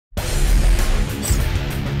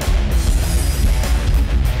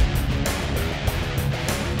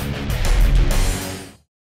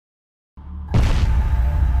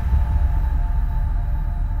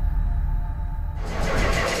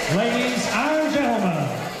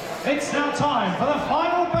It's now time for the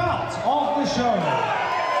final bout of the show.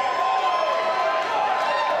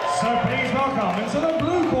 So please welcome into the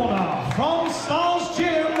blue corner from Stars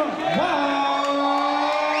Gym, Ashayer.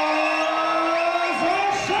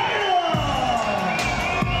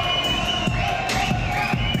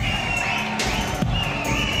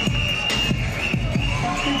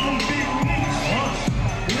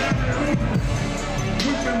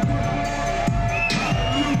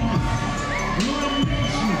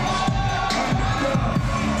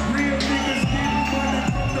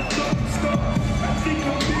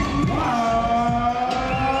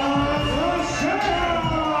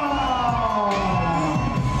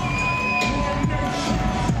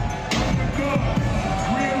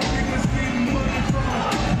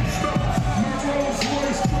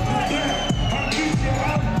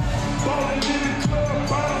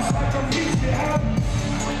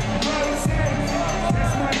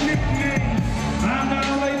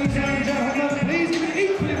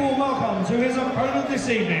 To his opponent this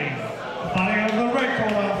evening, fighting out of the red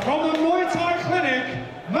corner from the Muay Thai Clinic,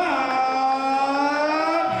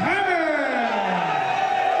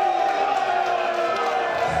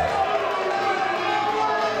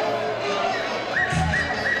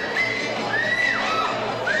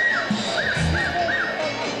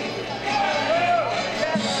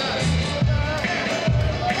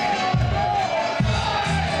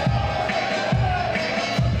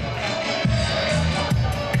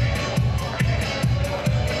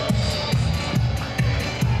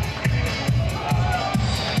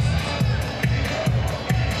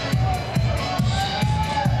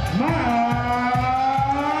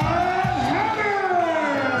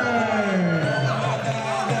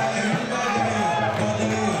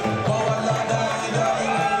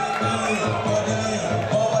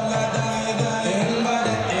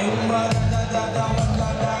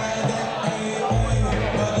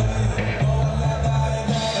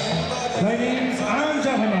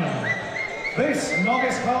 This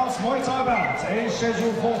novice class Muay Thai bout is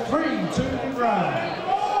scheduled for 3 2-minute rounds.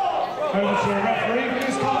 Over to a referee for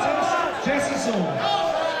this contest, Jesse.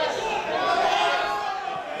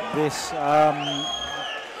 This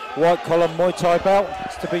white collar Muay Thai bout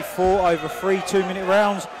is to be fought over 3 2-minute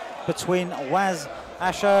rounds between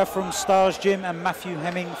Ashayer from Stars Gym and Matthew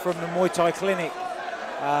Hemming from the Muay Thai Clinic.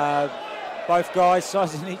 Both guys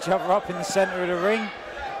sizing each other up in the centre of the ring.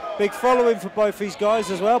 Big following for both these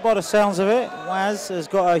guys as well, by the sounds of it. Waz has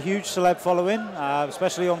got a huge celeb following,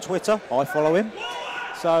 especially on Twitter. I follow him.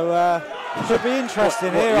 So, should be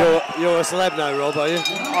interesting here. You're a celeb now, Rob, are you?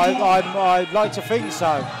 I'd like to think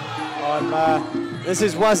so. This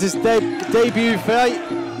is Waz's debut fight,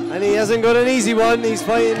 and he hasn't got an easy one. He's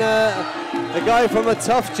fighting a guy from a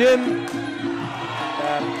tough gym.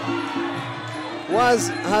 Waz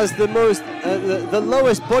has the most, the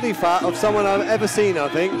lowest body fat of someone I've ever seen, I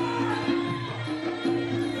think.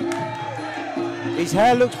 His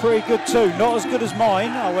hair looks pretty good too. Not as good as mine,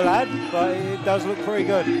 I will add, but it does look pretty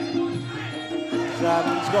good. He's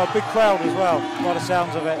got a big crowd as well, by the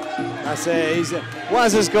sounds of it. That's it.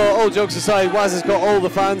 Waz has got, all jokes aside, Waz has got all the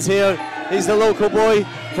fans here. He's the local boy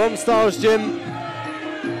from Stars Gym.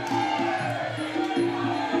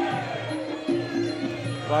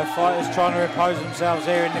 Both fighters trying to impose themselves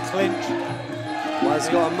here in the clinch. Waz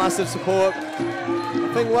got a massive support.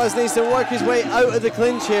 I think Waz needs to work his way out of the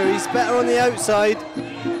clinch here. He's better on the outside.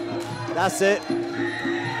 That's it.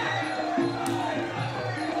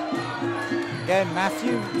 Again,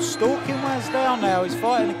 Matthew stalking Waz down now. He's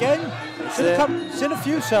fighting again. He's in a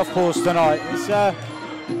few southpaws tonight.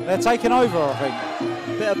 They're taking over, I think.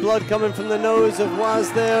 Bit of blood coming from the nose of Waz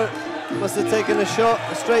there. Must have taken a shot,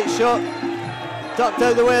 a straight shot. Ducked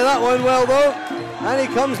out the way of that one well though, and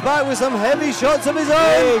he comes back with some heavy shots of his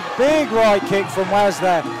own. Big right kick from Waz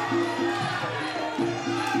there.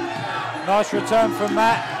 Nice return from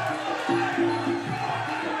Matt.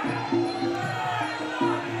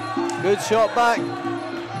 Good shot back.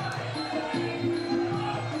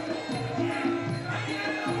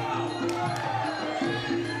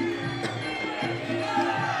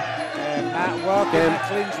 Matt working that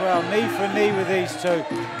clinch well, knee for knee with these two.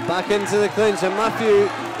 Back into the clinch, and Matthew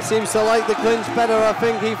seems to like the clinch better. I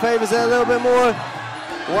think he favours it a little bit more.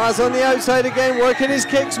 Waz on the outside again, working his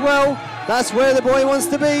kicks well. That's where the boy wants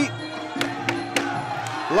to be.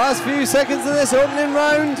 Last few seconds of this opening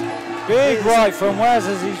round. Big right from Waz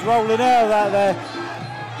as he's rolling out of that there.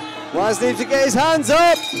 Waz needs to get his hands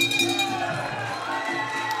up.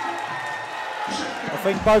 I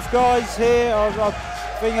think both guys here I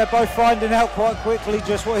think they're both finding out quite quickly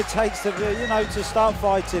just what it takes to, to start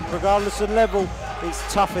fighting. Regardless of level,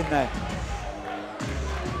 it's tough in there.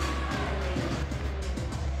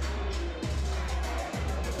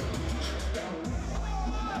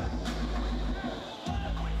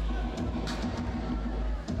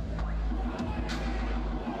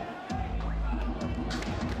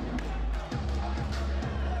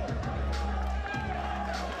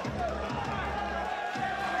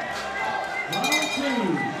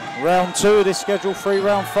 Round 2 of this scheduled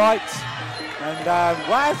 3-round fight. And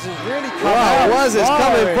Waz has really come out. Waz is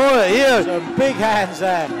coming for it here. Some big hands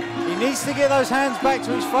there. He needs to get those hands back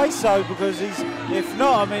to his face though, because if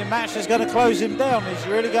not, I mean, Match is going to close him down. He's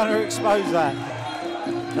really going to expose that.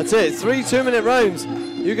 That's it, 3 2-minute rounds.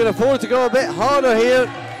 You can afford to go a bit harder here.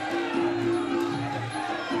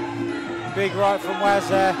 Big right from Waz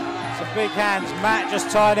there. Some big hands. Matt just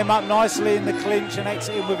tied him up nicely in the clinch and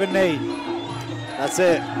exiting with a knee. That's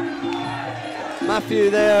it. Matthew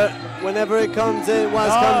there, whenever it comes in,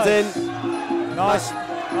 Waz comes in. Nice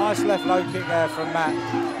left low kick there from Matt.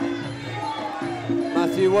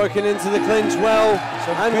 Matthew working into the clinch well,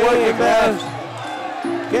 and working better.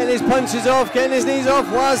 Getting his punches off, getting his knees off.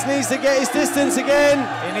 Waz needs to get his distance again.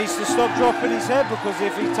 He needs to stop dropping his head, because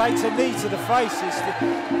if he takes a knee to the face,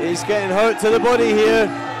 he's getting hurt to the body here.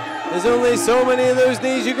 There's only so many of those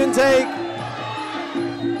knees you can take.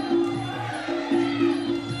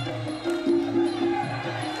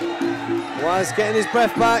 Waz getting his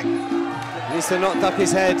breath back. He needs to not duck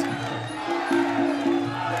his head.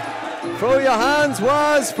 Throw your hands,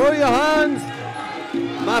 Waz, throw your hands.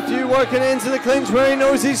 Matthew working into the clinch where he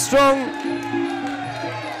knows he's strong.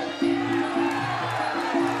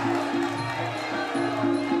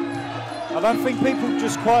 I don't think people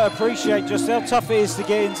just quite appreciate just how tough it is to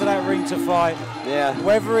get into that ring to fight. Yeah.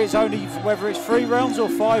 Whether it's 3 rounds or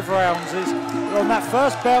 5 rounds, on that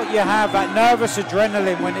first belt you have that nervous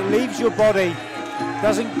adrenaline when it leaves your body.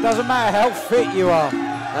 Doesn't matter how fit you are.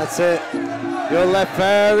 That's it. You're left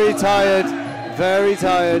very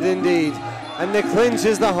tired indeed. And the clinch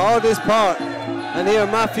is the hardest part. And here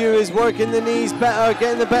Matthew is working the knees better,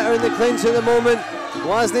 getting the better in the clinch at the moment.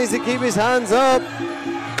 Waz needs to keep his hands up.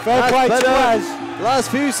 Fair play to Waz. Last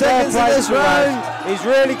few seconds of this round. He's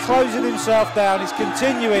really closing himself down. He's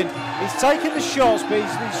continuing. He's taking the shots, but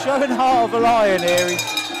he's showing heart of a lion here.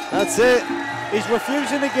 That's it. He's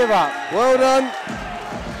refusing to give up. Well done.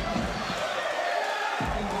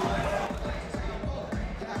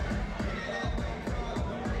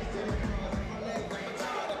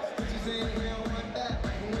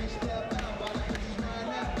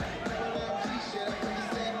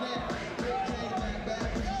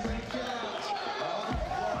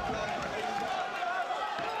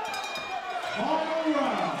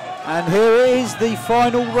 And here is the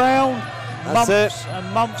final round. That's months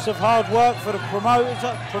and months of hard work for the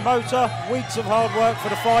promoter, weeks of hard work for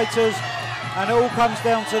the fighters, and it all comes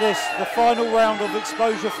down to this, the final round of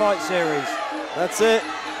Exposure Fight Series. That's it.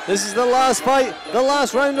 This is the last fight, the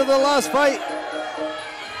last round of the last fight.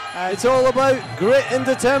 It's all about grit and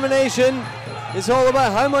determination. It's all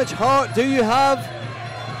about how much heart do you have.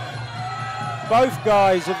 Both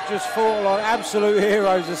guys have just fought like absolute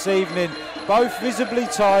heroes this evening. Both visibly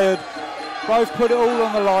tired, both put it all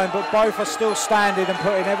on the line, but both are still standing and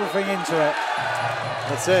putting everything into it.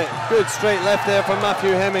 That's it. Good straight left there from Matthew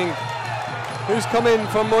Hemming, who's come in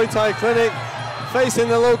from Muay Thai Clinic, facing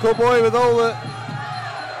the local boy with all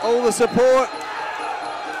the support.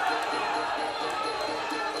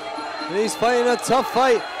 And he's fighting a tough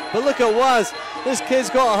fight, but look at Waz. This kid's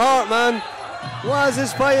got a heart, man. Waz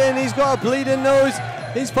is fighting, he's got a bleeding nose,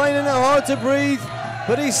 he's finding it hard to breathe,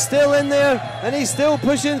 but he's still in there and he's still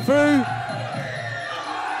pushing through.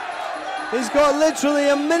 He's got literally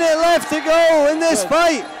a minute left to go in this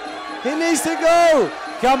fight. He needs to go.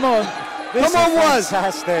 Come on. Come on, Waz.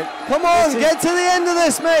 Fantastic. Come on, get to the end of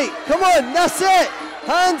this, mate. Come on, that's it.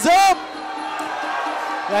 Hands up.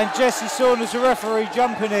 And Jesse Saunders, the referee,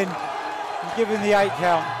 jumping in and giving the 8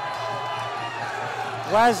 count.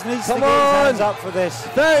 Waz needs to get his hands up for this.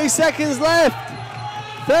 30 seconds left.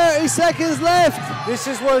 30 seconds left. This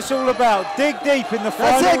is what it's all about. Dig deep in the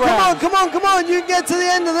final round. round. Come on. You can get to the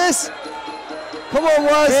end of this. Come on,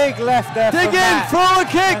 Waz. Big left there. Dig in, Matt. throw a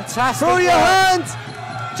kick. Fantastic throw your hands.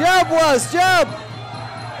 Jab, Waz, jab.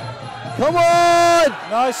 Come on.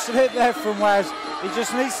 Nice slip there from Waz. He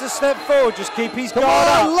just needs to step forward. Just keep his guard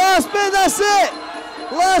up. Last bit, that's it.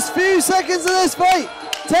 Last few seconds of this fight.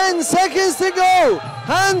 10 seconds to go.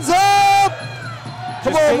 Hands up.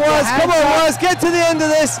 Come on, Waz, get to the end of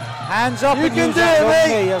this. Hands up. You and can use do that it, long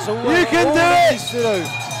mate. knee. That's all You can all do he it. needs to do.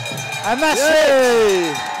 And that's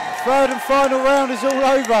it. Third and final round is all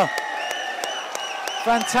over.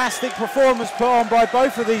 Fantastic performance put on by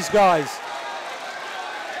both of these guys.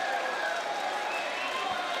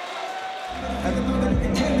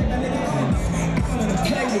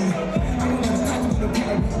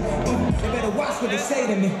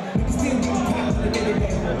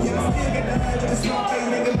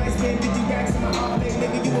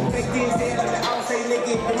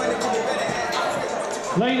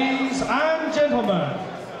 Ladies and gentlemen,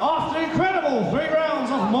 After incredible 3 rounds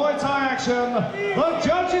of Muay Thai action, the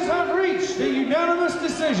judges have reached a unanimous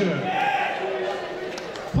decision.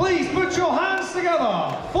 Please put your hands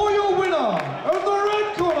together for your winner